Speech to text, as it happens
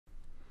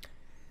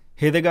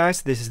Hey there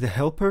guys, this is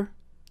thahelper.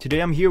 Today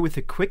I'm here with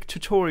a quick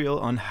tutorial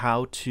on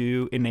how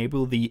to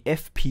enable the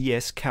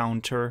FPS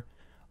counter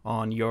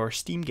on your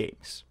Steam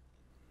games.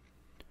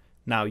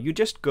 Now you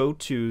just go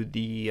to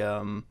the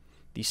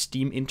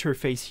Steam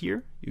interface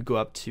here. You go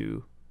up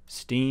to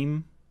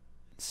Steam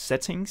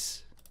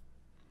Settings,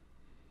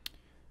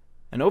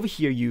 and over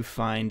here you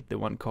find the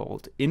one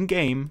called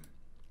In-Game,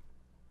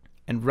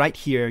 and right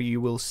here you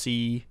will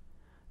see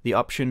the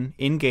option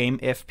In-Game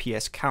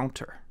FPS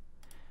Counter.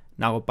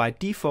 Now by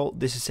default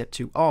this is set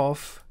to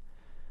off,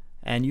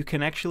 and you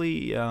can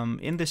actually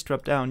in this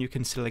drop down you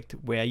can select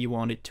where you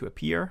want it to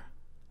appear.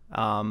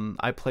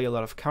 I play a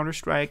lot of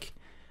Counter-Strike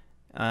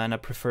and I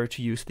prefer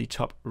to use the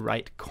top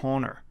right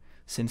corner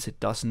since it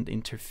doesn't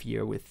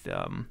interfere with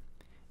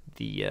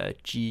the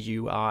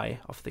GUI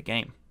of the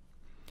game.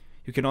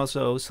 You can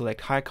also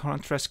select high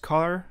contrast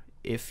color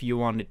if you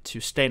want it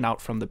to stand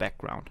out from the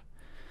background.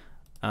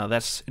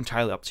 That's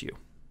entirely up to you.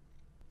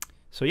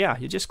 So yeah,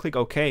 you just click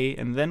OK,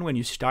 and then when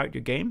you start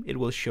your game, it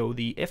will show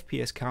the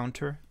FPS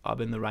counter up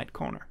in the right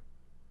corner.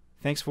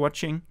 Thanks for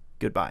watching.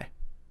 Goodbye.